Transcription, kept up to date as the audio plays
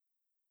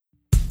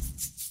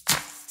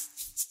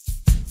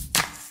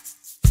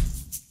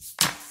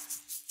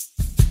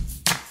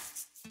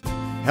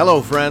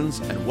Hello, friends,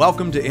 and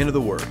welcome to Into the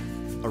Word,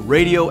 a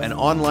radio and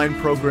online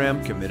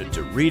program committed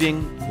to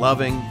reading,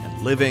 loving,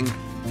 and living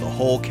the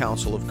whole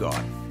counsel of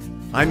God.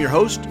 I'm your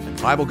host and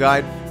Bible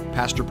guide,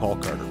 Pastor Paul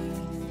Carter.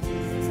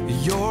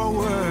 Your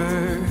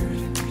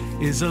word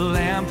is a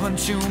lamp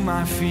unto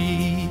my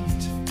feet.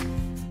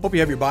 Hope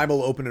you have your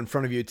Bible open in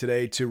front of you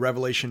today to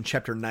Revelation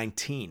chapter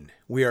 19.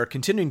 We are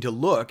continuing to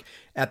look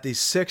at the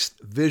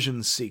sixth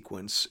vision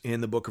sequence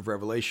in the book of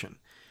Revelation.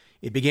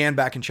 It began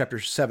back in chapter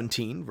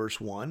 17,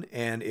 verse 1,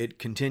 and it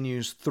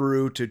continues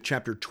through to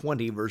chapter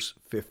 20, verse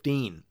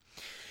 15.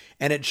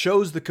 And it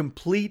shows the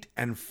complete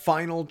and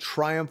final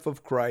triumph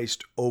of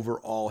Christ over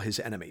all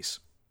his enemies.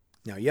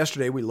 Now,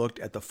 yesterday we looked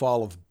at the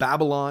fall of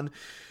Babylon,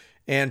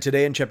 and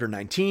today in chapter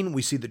 19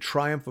 we see the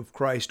triumph of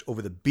Christ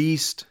over the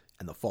beast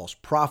and the false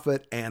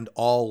prophet and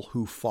all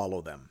who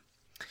follow them.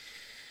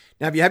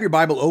 Now, if you have your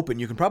Bible open,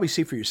 you can probably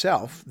see for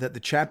yourself that the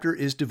chapter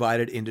is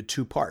divided into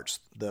two parts.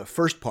 The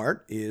first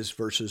part is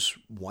verses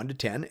 1 to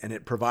 10, and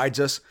it provides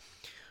us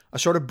a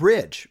sort of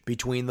bridge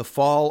between the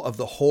fall of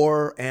the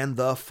whore and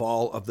the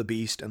fall of the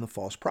beast and the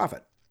false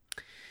prophet.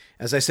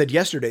 As I said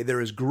yesterday,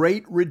 there is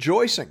great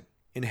rejoicing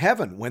in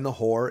heaven when the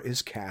whore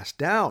is cast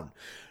down.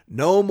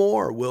 No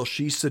more will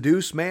she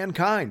seduce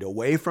mankind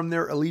away from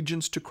their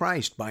allegiance to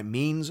Christ by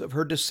means of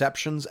her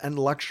deceptions and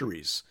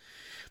luxuries.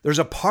 There's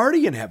a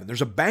party in heaven. There's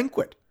a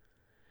banquet.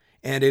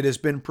 And it has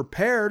been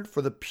prepared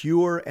for the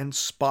pure and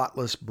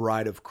spotless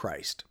bride of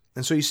Christ.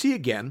 And so you see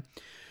again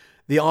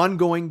the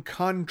ongoing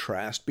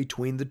contrast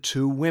between the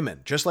two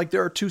women. Just like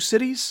there are two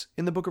cities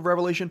in the book of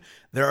Revelation,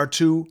 there are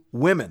two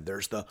women.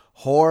 There's the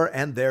whore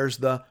and there's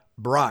the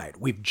bride.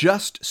 We've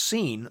just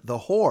seen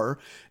the whore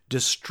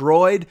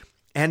destroyed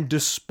and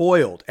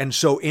despoiled. And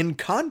so in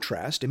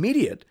contrast,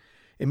 immediate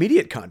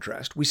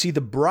contrast, we see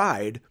the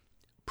bride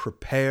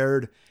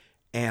prepared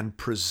and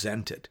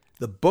presented.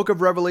 The book of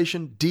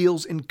Revelation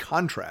deals in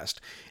contrast,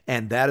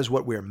 and that is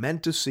what we're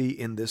meant to see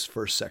in this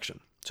first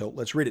section. So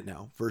let's read it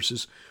now,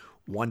 verses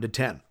 1 to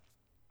 10.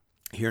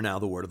 Hear now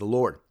the word of the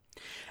Lord.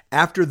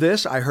 After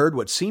this, I heard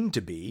what seemed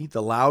to be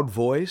the loud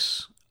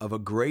voice of a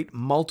great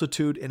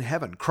multitude in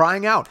heaven,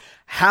 crying out,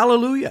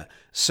 Hallelujah!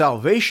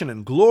 Salvation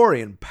and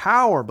glory and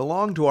power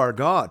belong to our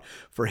God,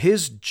 for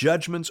his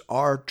judgments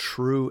are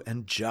true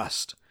and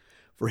just.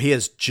 For he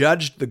has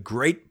judged the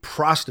great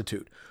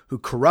prostitute who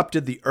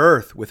corrupted the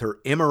earth with her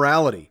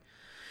immorality,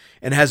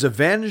 and has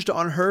avenged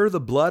on her the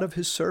blood of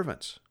his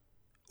servants.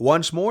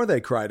 Once more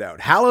they cried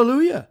out,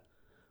 Hallelujah!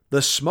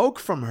 The smoke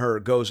from her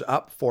goes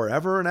up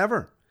forever and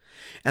ever.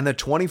 And the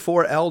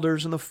 24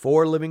 elders and the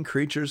 4 living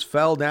creatures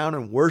fell down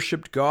and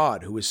worshipped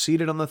God, who is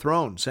seated on the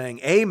throne, saying,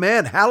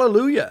 Amen,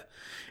 Hallelujah!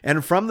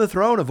 And from the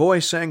throne a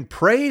voice saying,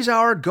 Praise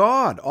our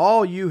God,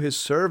 all you his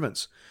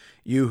servants,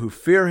 you who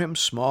fear him,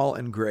 small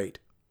and great.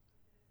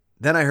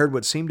 Then I heard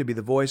what seemed to be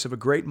the voice of a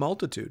great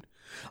multitude,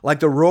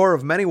 like the roar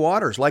of many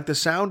waters, like the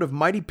sound of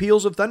mighty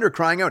peals of thunder,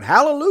 crying out,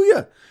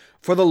 Hallelujah!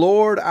 For the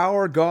Lord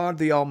our God,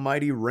 the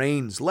Almighty,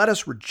 reigns. Let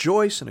us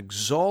rejoice and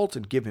exult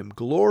and give him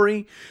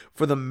glory,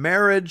 for the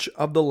marriage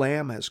of the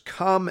Lamb has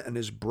come, and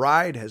his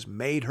bride has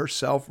made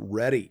herself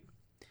ready.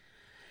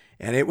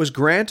 And it was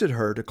granted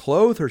her to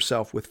clothe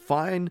herself with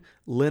fine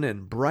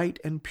linen,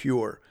 bright and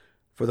pure,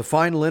 for the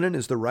fine linen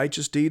is the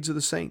righteous deeds of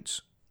the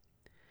saints.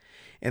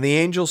 And the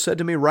angel said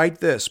to me, Write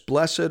this,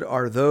 Blessed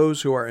are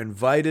those who are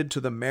invited to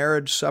the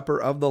marriage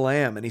supper of the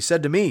Lamb. And he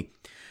said to me,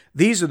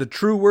 These are the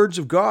true words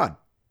of God.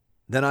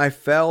 Then I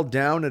fell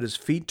down at his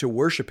feet to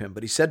worship him.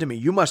 But he said to me,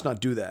 You must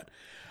not do that.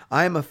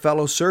 I am a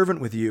fellow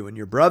servant with you and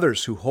your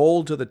brothers who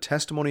hold to the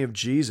testimony of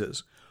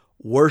Jesus.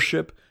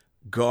 Worship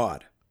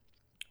God.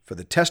 For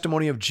the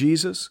testimony of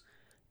Jesus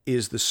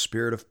is the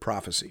spirit of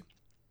prophecy.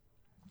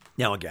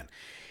 Now again,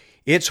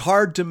 it's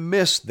hard to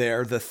miss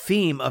there the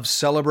theme of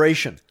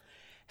celebration.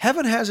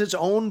 Heaven has its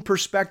own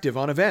perspective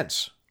on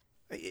events.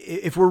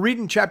 If we're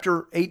reading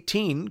chapter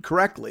 18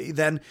 correctly,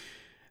 then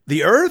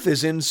the earth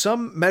is in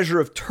some measure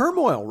of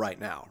turmoil right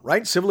now,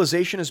 right?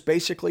 Civilization has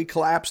basically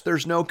collapsed.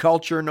 There's no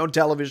culture, no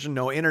television,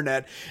 no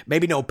internet,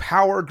 maybe no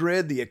power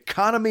grid. The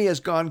economy has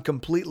gone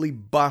completely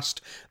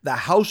bust. The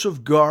house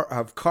of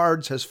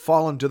cards has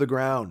fallen to the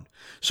ground.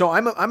 So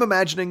I'm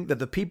imagining that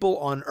the people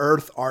on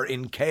earth are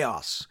in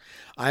chaos.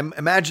 I'm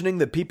imagining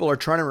that people are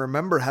trying to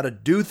remember how to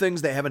do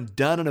things they haven't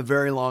done in a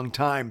very long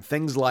time.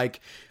 Things like,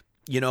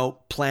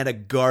 plant a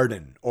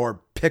garden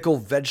or pickle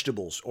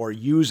vegetables or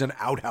use an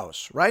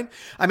outhouse, right?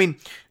 I mean,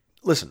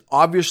 listen,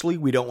 obviously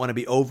we don't want to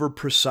be over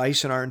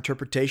precise in our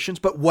interpretations,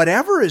 but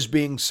whatever is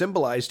being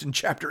symbolized in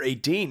chapter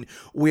 18,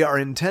 we are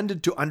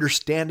intended to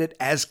understand it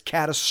as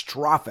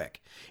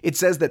catastrophic. It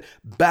says that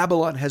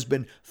Babylon has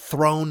been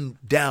thrown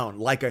down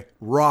like a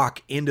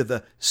rock into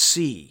the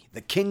sea.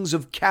 The kings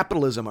of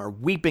capitalism are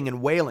weeping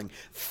and wailing.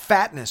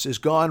 Fatness is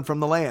gone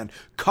from the land.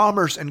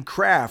 Commerce and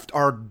craft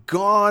are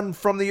gone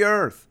from the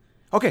earth.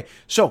 Okay,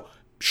 so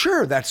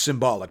sure, that's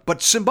symbolic,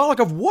 but symbolic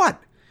of what?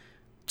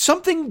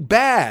 Something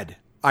bad,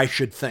 I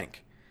should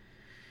think.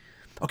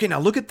 Okay, now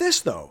look at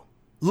this, though.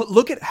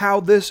 Look at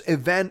how this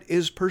event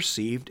is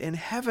perceived in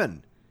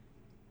heaven.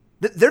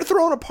 They're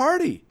throwing a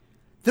party.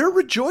 They're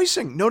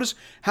rejoicing. Notice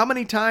how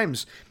many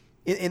times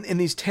in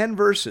these 10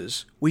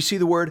 verses we see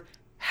the word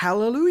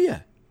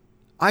hallelujah.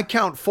 I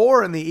count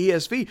 4 in the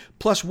ESV,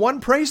 plus 1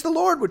 praise the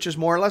Lord, which is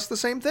more or less the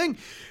same thing.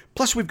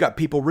 Plus we've got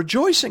people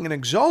rejoicing and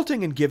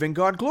exalting and giving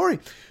God glory.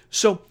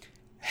 So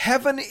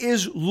heaven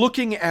is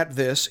looking at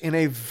this in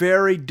a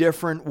very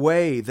different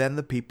way than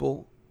the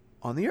people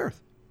on the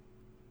earth.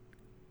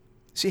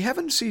 See,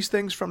 heaven sees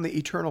things from the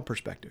eternal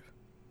perspective.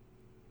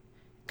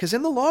 Because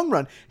in the long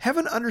run,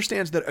 heaven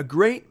understands that a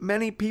great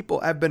many people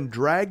have been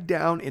dragged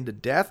down into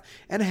death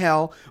and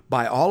hell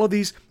by all of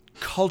these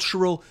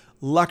cultural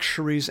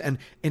luxuries and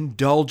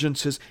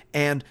indulgences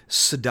and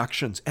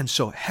seductions. And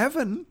so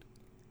heaven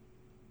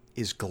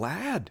is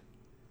glad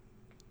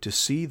to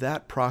see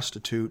that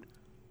prostitute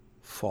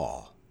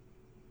fall.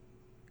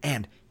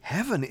 And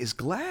heaven is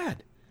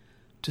glad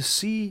to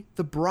see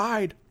the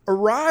bride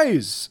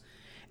arise.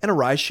 And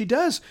arise she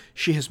does.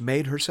 She has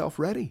made herself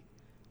ready.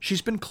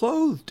 She's been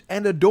clothed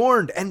and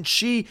adorned, and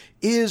she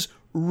is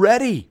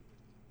ready.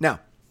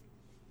 Now,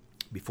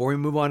 before we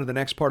move on to the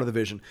next part of the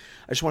vision,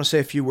 I just want to say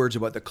a few words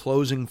about the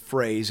closing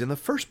phrase in the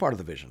first part of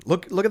the vision.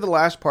 Look at the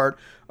last part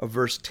of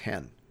verse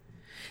 10.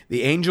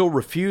 The angel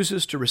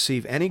refuses to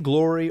receive any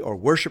glory or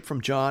worship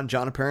from John.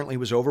 John apparently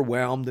was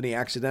overwhelmed and he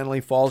accidentally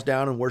falls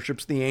down and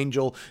worships the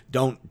angel.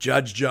 Don't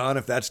judge John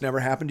if that's never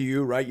happened to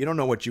you, right? You don't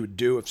know what you would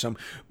do if some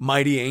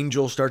mighty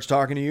angel starts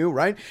talking to you,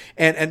 right?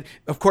 And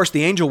of course,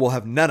 the angel will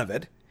have none of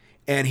it.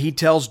 And he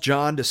tells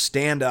John to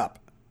stand up.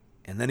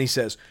 And then he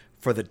says,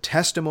 for the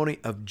testimony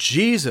of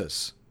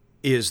Jesus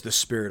is the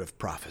spirit of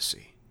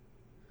prophecy.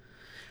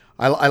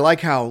 I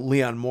like how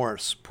Leon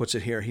Morris puts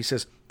it here. He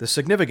says, the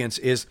significance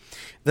is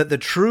that the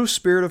true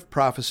spirit of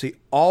prophecy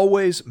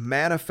always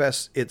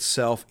manifests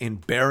itself in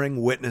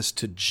bearing witness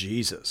to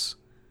Jesus.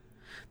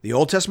 The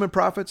Old Testament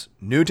prophets,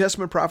 New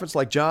Testament prophets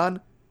like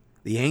John,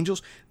 the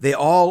angels, they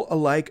all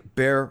alike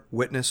bear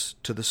witness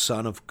to the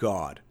Son of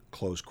God.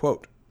 Close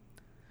quote.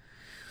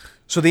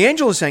 So the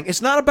angel is saying,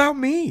 it's not about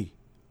me,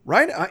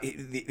 right?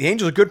 The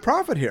angel's a good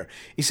prophet here.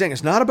 He's saying,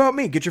 it's not about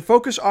me. Get your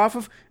focus off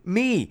of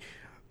me.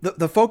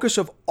 The focus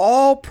of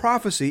all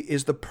prophecy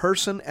is the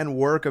person and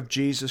work of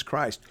Jesus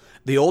Christ.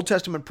 The Old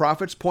Testament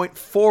prophets point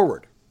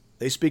forward.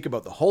 They speak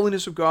about the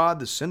holiness of God,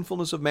 the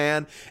sinfulness of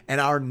man, and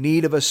our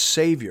need of a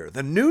Savior.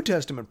 The New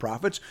Testament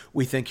prophets,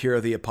 we think here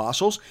of the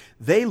apostles,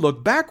 they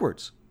look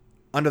backwards.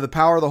 Under the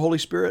power of the Holy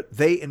Spirit,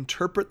 they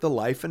interpret the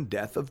life and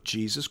death of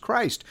Jesus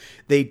Christ.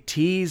 They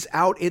tease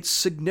out its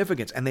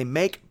significance, and they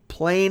make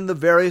plain the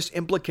various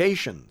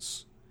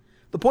implications.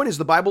 The point is,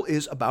 the Bible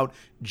is about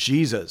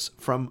Jesus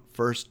from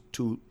first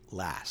to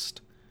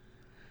last.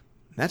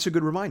 That's a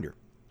good reminder.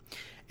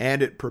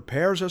 And it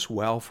prepares us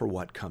well for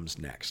what comes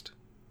next.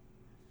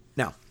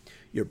 Now,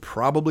 you're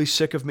probably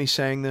sick of me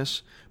saying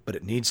this, but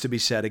it needs to be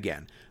said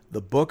again. The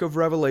book of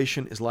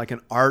Revelation is like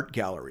an art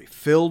gallery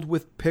filled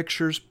with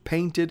pictures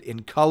painted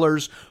in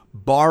colors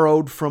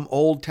borrowed from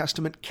Old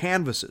Testament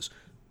canvases.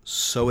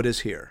 So it is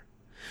here.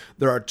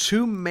 There are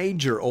 2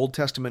 major Old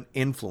Testament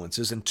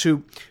influences and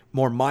 2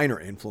 more minor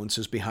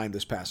influences behind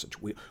this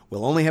passage.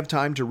 We'll only have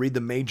time to read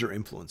the major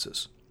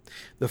influences.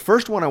 The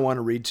first one I want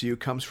to read to you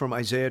comes from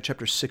Isaiah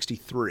chapter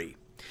 63.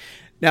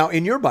 Now,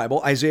 in your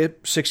Bible, Isaiah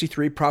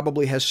 63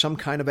 probably has some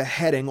kind of a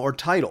heading or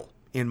title.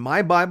 In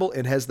my Bible,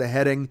 it has the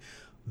heading,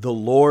 The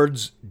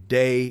Lord's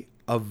Day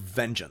of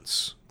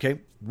Vengeance.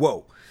 Okay?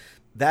 Whoa.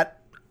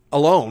 That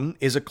alone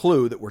is a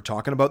clue that we're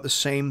talking about the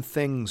same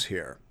things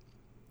here.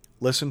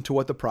 Listen to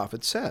what the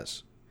prophet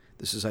says.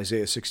 This is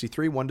Isaiah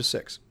 63,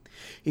 1-6.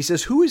 He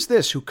says, who is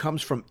this who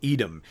comes from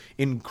Edom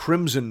in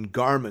crimson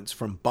garments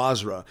from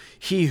Basra,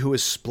 he who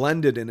is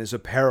splendid in his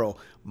apparel,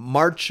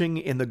 marching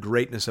in the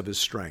greatness of his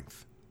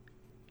strength?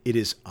 It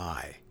is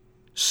I,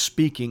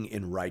 speaking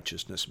in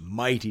righteousness,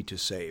 mighty to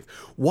save.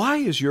 Why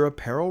is your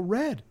apparel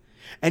red,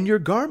 and your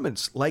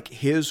garments like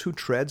his who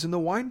treads in the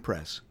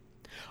winepress?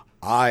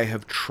 I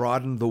have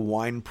trodden the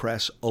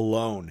winepress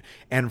alone,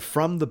 and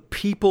from the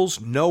peoples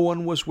no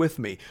one was with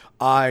me.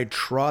 I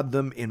trod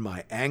them in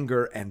my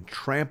anger and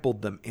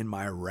trampled them in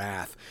my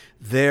wrath.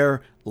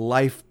 Their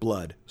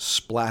lifeblood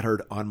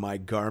splattered on my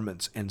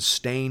garments and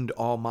stained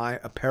all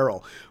my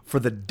apparel. For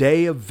the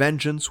day of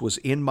vengeance was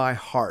in my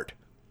heart,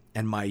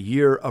 and my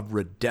year of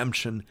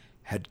redemption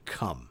had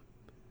come.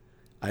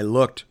 I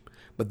looked,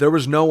 but there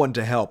was no one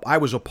to help. I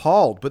was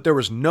appalled, but there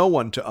was no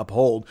one to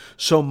uphold.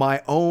 So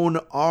my own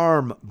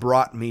arm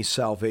brought me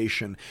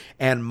salvation,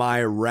 and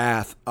my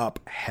wrath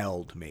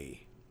upheld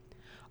me.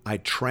 I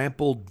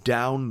trampled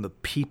down the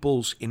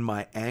peoples in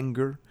my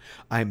anger.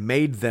 I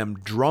made them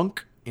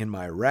drunk in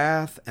my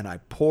wrath, and I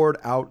poured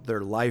out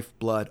their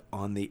lifeblood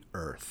on the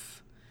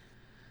earth.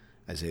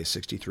 Isaiah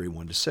 63,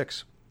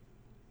 1-6.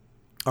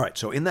 All right,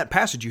 so in that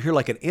passage, you hear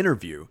like an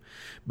interview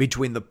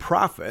between the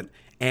prophet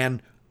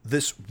and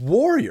this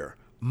warrior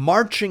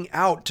marching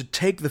out to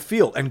take the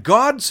field. And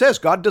God says,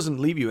 God doesn't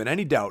leave you in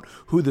any doubt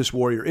who this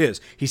warrior is.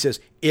 He says,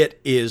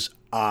 it is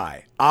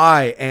I.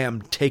 I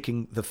am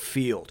taking the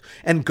field.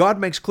 And God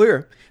makes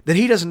clear that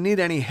he doesn't need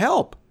any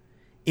help.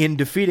 in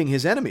defeating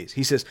his enemies.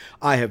 He says,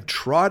 I have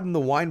trodden the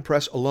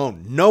winepress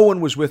alone. No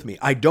one was with me.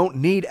 I don't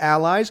need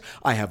allies.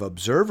 I have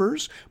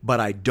observers, but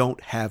I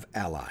don't have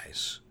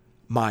allies.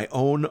 My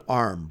own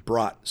arm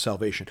brought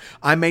salvation.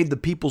 I made the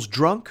peoples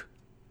drunk,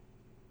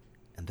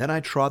 and then I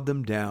trod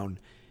them down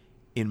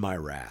in my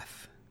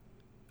wrath.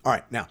 All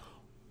right, now,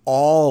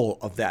 all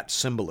of that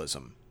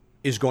symbolism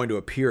is going to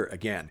appear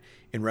again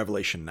in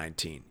Revelation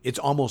 19. It's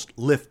almost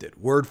lifted,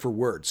 word for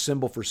word,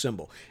 symbol for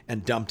symbol,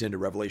 and dumped into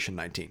Revelation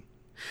 19.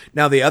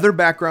 Now, the other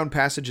background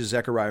passage is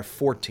Zechariah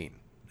 14.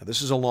 Now,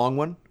 this is a long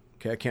one.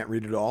 Okay, I can't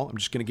read it all. I'm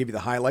just going to give you the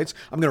highlights.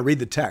 I'm going to read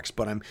the text,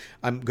 but I'm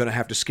going to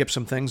have to skip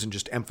some things and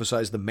just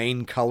emphasize the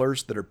main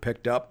colors that are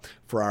picked up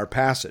for our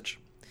passage.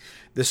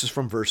 This is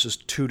from verses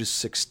 2 to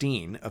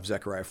 16 of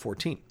Zechariah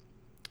 14.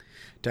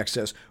 Text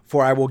says,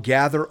 For I will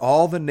gather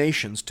all the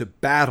nations to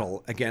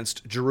battle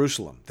against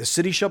Jerusalem. The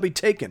city shall be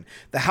taken,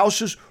 the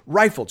houses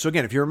rifled. So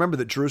again, if you remember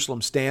that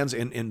Jerusalem stands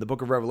in the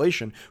book of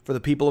Revelation for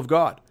the people of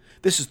God.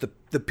 This is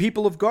the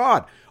people of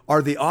God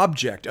are the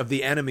object of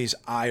the enemy's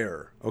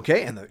ire,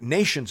 okay? And the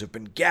nations have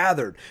been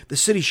gathered. The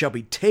city shall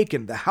be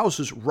taken, the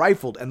houses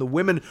rifled, and the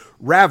women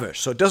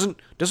ravished. So it doesn't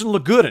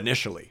look good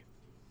initially.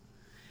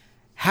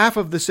 Half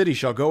of the city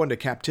shall go into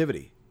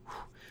captivity,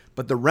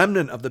 but the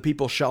remnant of the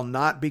people shall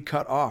not be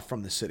cut off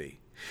from the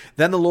city.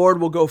 Then the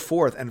Lord will go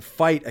forth and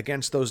fight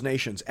against those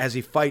nations as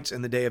he fights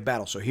in the day of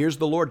battle. So here's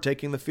the Lord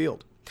taking the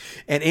field.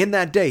 And in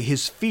that day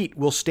his feet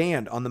will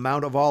stand on the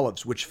Mount of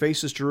Olives, which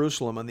faces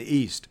Jerusalem on the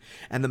east.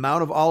 And the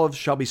Mount of Olives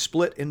shall be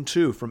split in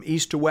two from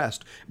east to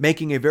west,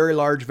 making a very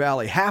large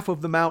valley. Half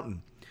of the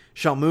mountain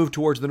shall move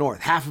towards the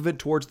north, half of it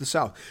towards the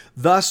south.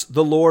 Thus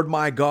the Lord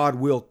my God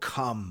will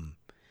come,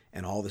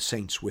 and all the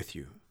saints with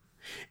you.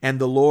 And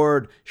the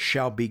Lord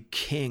shall be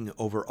king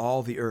over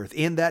all the earth.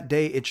 In that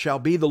day it shall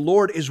be, the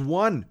Lord is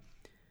one,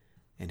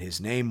 and his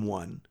name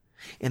one.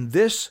 And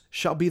this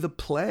shall be the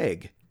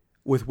plague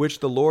with which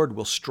the Lord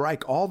will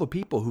strike all the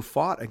people who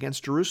fought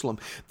against Jerusalem.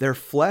 Their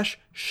flesh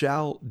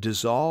shall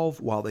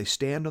dissolve while they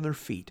stand on their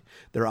feet.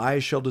 Their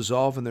eyes shall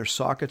dissolve in their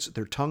sockets.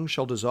 Their tongue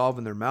shall dissolve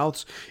in their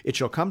mouths. It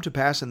shall come to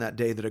pass in that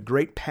day that a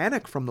great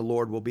panic from the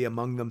Lord will be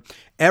among them.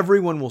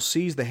 Everyone will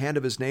seize the hand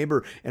of his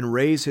neighbor and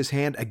raise his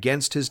hand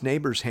against his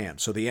neighbor's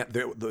hand. So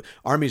the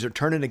armies are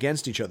turning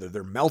against each other.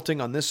 They're melting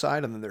on this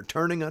side and then they're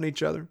turning on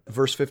each other.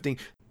 Verse 15.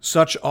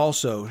 Such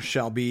also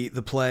shall be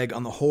the plague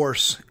on the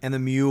horse and the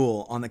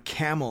mule, on the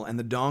camel and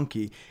the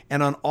donkey,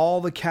 and on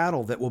all the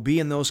cattle that will be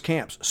in those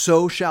camps.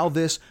 So shall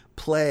this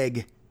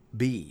plague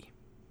be.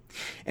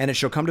 And it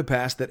shall come to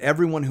pass that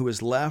everyone who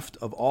is left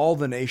of all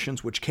the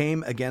nations which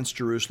came against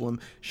Jerusalem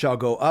shall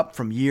go up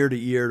from year to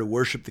year to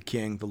worship the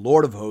King, the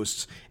Lord of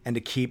hosts, and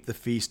to keep the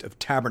Feast of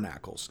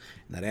Tabernacles.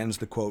 And that ends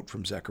the quote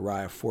from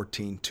Zechariah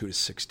 14,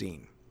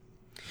 2-16.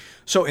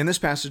 So in this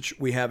passage,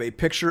 we have a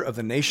picture of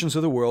the nations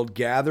of the world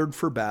gathered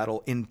for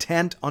battle,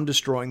 intent on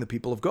destroying the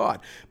people of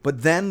God.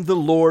 But then the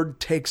Lord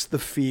takes the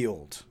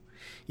field.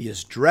 He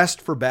is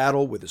dressed for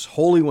battle with his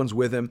holy ones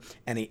with him,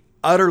 and he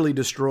utterly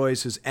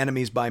destroys his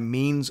enemies by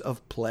means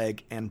of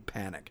plague and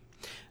panic.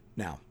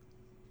 Now,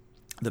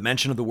 the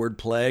mention of the word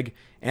plague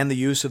and the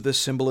use of this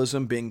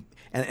symbolism being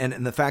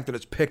and the fact that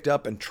it's picked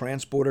up and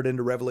transported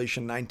into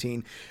Revelation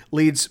 19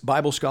 leads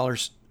Bible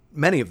scholars,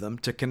 many of them,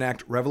 to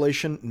connect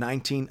Revelation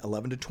 19,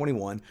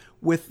 11-21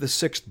 with the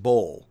sixth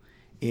bowl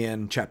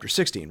in chapter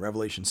 16,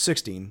 Revelation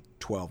 16,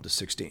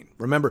 12-16.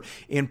 Remember,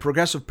 in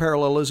progressive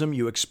parallelism,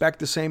 you expect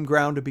the same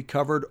ground to be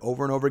covered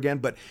over and over again,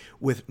 but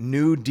with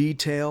new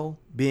detail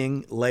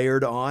being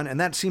layered on, and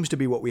that seems to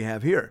be what we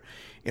have here.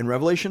 In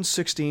Revelation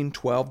 16,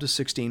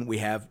 12-16, we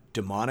have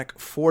demonic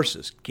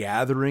forces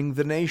gathering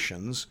the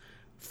nations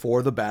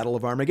for the battle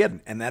of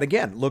Armageddon, and that,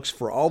 again, looks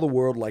for all the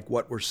world like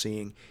what we're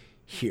seeing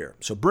here.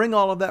 So bring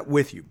all of that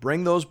with you.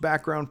 Bring those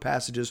background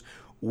passages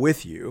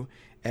with you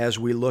as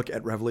we look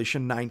at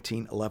Revelation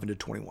 19,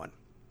 11-21. It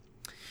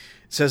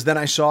says, Then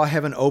I saw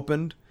heaven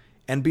opened,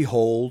 and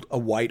behold, a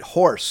white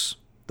horse.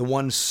 The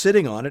one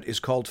sitting on it is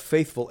called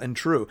Faithful and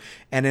True,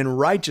 and in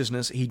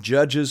righteousness he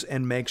judges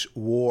and makes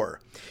war.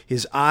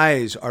 His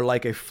eyes are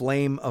like a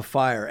flame of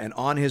fire, and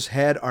on his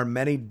head are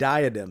many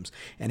diadems,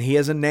 and he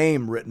has a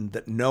name written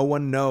that no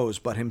one knows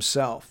but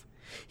himself.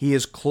 He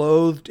is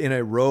clothed in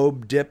a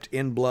robe dipped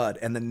in blood,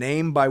 and the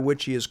name by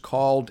which he is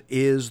called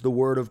is the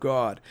Word of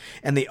God.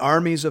 And the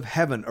armies of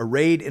heaven,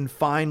 arrayed in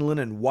fine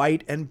linen,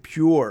 white and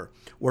pure,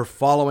 were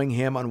following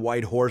him on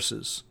white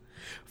horses.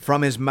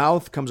 From his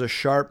mouth comes a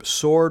sharp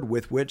sword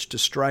with which to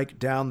strike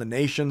down the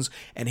nations,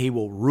 and he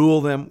will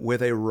rule them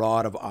with a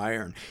rod of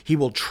iron. He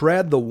will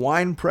tread the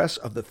winepress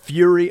of the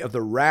fury of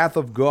the wrath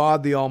of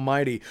God the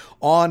Almighty.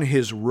 On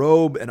his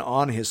robe and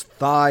on his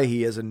thigh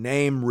he has a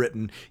name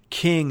written,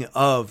 King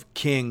of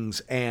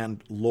Kings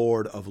and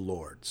Lord of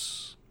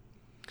Lords.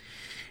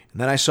 And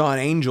then I saw an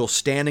angel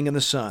standing in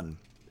the sun,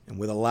 And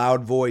with a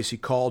loud voice he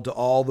called to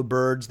all the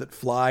birds that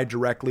fly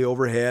directly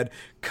overhead,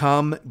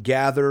 "Come,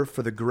 gather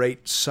for the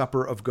great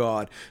supper of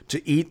God,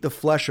 to eat the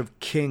flesh of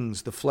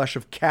kings, the flesh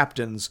of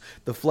captains,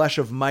 the flesh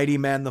of mighty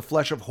men, the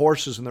flesh of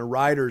horses and their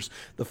riders,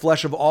 the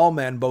flesh of all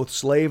men, both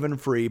slave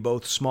and free,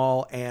 both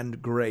small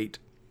and great."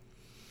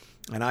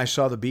 And I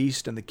saw the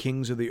beast and the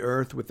kings of the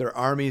earth with their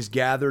armies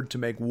gathered to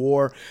make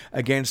war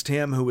against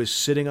him who is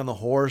sitting on the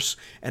horse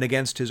and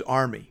against his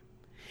army.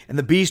 And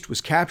the beast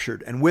was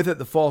captured, and with it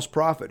the false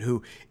prophet,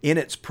 who in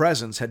its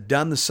presence had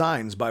done the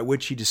signs by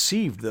which he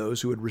deceived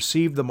those who had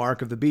received the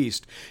mark of the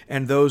beast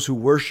and those who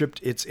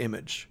worshipped its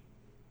image.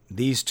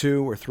 These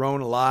two were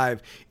thrown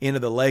alive into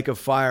the lake of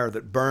fire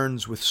that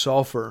burns with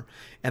sulfur,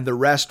 and the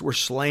rest were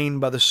slain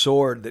by the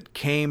sword that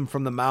came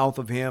from the mouth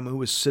of him who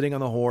was sitting on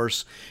the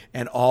horse,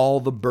 and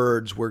all the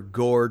birds were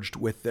gorged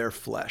with their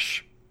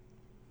flesh.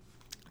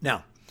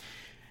 Now,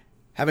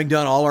 having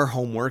done all our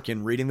homework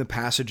in reading the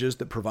passages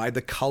that provide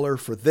the color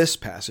for this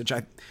passage,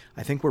 I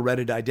think we're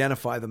ready to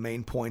identify the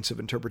main points of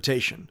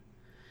interpretation.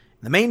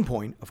 The main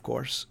point, of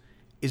course,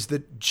 is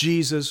that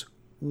Jesus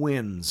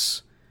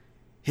wins.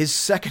 His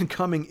second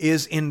coming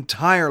is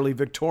entirely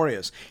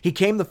victorious. He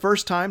came the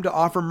first time to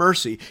offer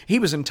mercy. He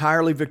was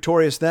entirely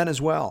victorious then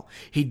as well.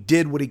 He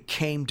did what he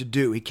came to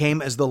do. He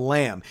came as the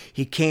Lamb.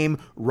 He came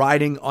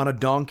riding on a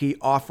donkey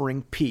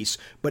offering peace.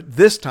 But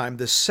this time,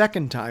 the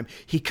second time,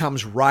 he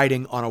comes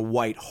riding on a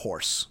white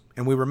horse.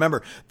 And we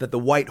remember that the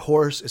white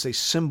horse is a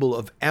symbol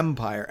of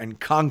empire and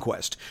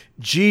conquest.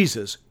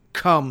 Jesus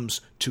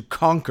comes to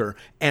conquer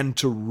and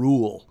to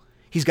rule.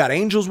 He's got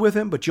angels with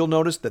him, but you'll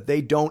notice that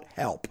they don't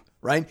help.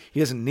 Right? He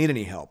doesn't need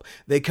any help.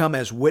 They come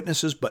as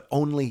witnesses, but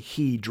only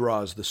he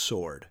draws the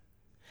sword.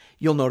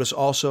 You'll notice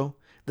also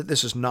that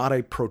this is not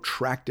a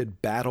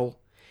protracted battle.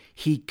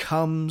 He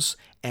comes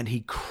and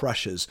he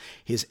crushes.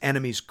 His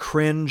enemies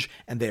cringe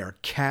and they are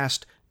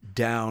cast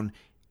down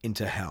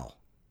into hell.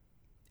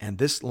 And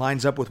this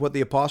lines up with what the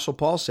Apostle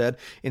Paul said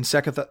in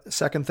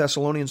 2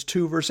 Thessalonians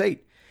 2, verse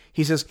 8.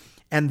 He says,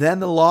 "And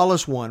then the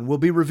lawless one will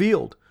be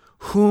revealed,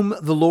 whom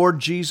the Lord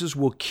Jesus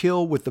will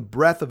kill with the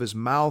breath of his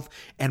mouth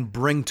and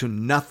bring to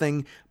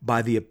nothing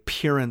by the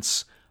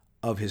appearance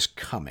of his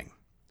coming."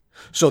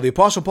 So the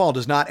Apostle Paul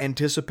does not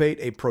anticipate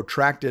a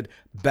protracted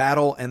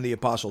battle, and the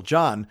Apostle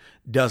John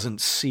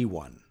doesn't see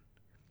one.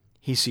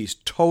 He sees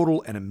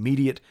total and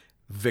immediate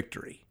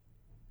victory.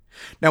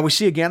 Now we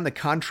see again the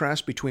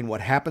contrast between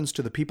what happens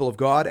to the people of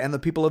God and the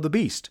people of the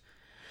beast.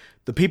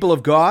 The people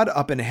of God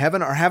up in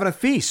heaven are having a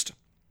feast.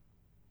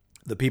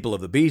 The people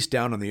of the beast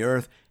down on the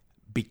earth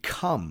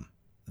become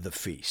the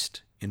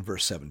feast in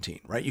verse 17,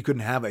 right? You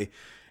couldn't have a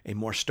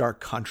more stark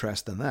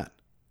contrast than that.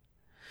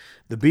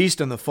 The beast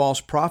and the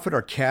false prophet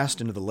are cast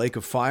into the lake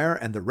of fire,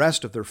 and the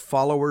rest of their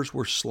followers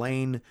were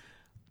slain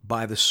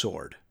by the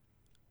sword.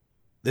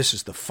 This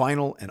is the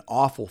final and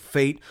awful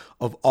fate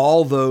of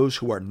all those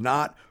who are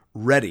not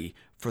ready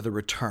for the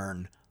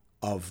return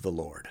of the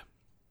Lord.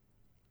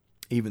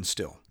 Even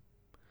still,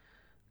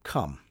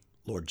 come,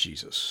 Lord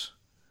Jesus.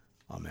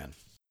 Amen.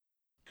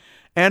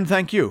 And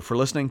thank you for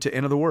listening to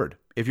Into the Word.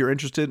 If you're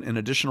interested in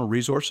additional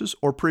resources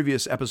or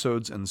previous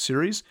episodes and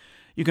series,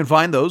 you can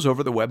find those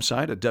over the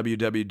website at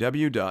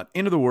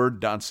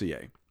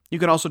www.intotheword.ca. You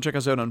can also check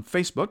us out on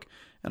Facebook,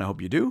 and I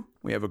hope you do.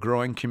 We have a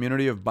growing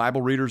community of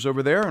Bible readers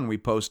over there, and we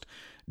post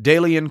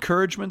daily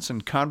encouragements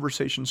and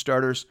conversation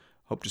starters.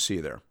 Hope to see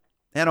you there.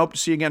 And I hope to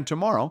see you again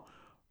tomorrow,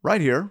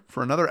 right here,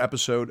 for another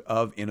episode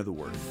of Into the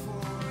Word.